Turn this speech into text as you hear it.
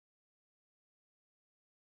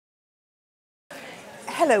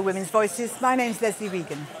Hello Women's Voices, my name is Lesley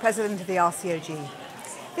Regan, President of the RCOG.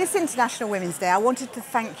 This International Women's Day I wanted to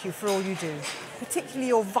thank you for all you do, particularly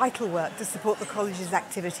your vital work to support the college's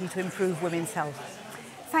activity to improve women's health.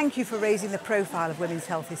 Thank you for raising the profile of women's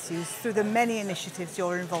health issues through the many initiatives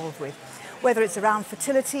you're involved with, whether it's around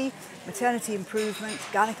fertility, maternity improvement,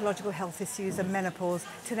 gynecological health issues and menopause,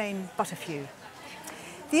 to name but a few.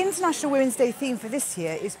 The International Women's Day theme for this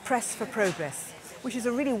year is Press for Progress, which is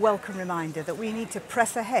a really welcome reminder that we need to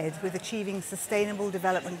press ahead with achieving Sustainable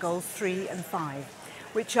Development Goals 3 and 5,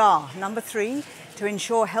 which are, number 3, to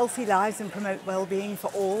ensure healthy lives and promote well-being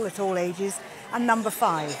for all at all ages, and number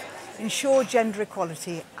 5, ensure gender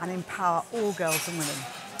equality and empower all girls and women.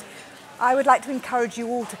 I would like to encourage you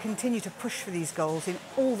all to continue to push for these goals in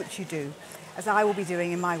all that you do, as I will be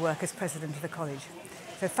doing in my work as President of the College.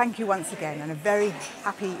 So thank you once again, and a very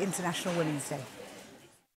happy International Women's Day.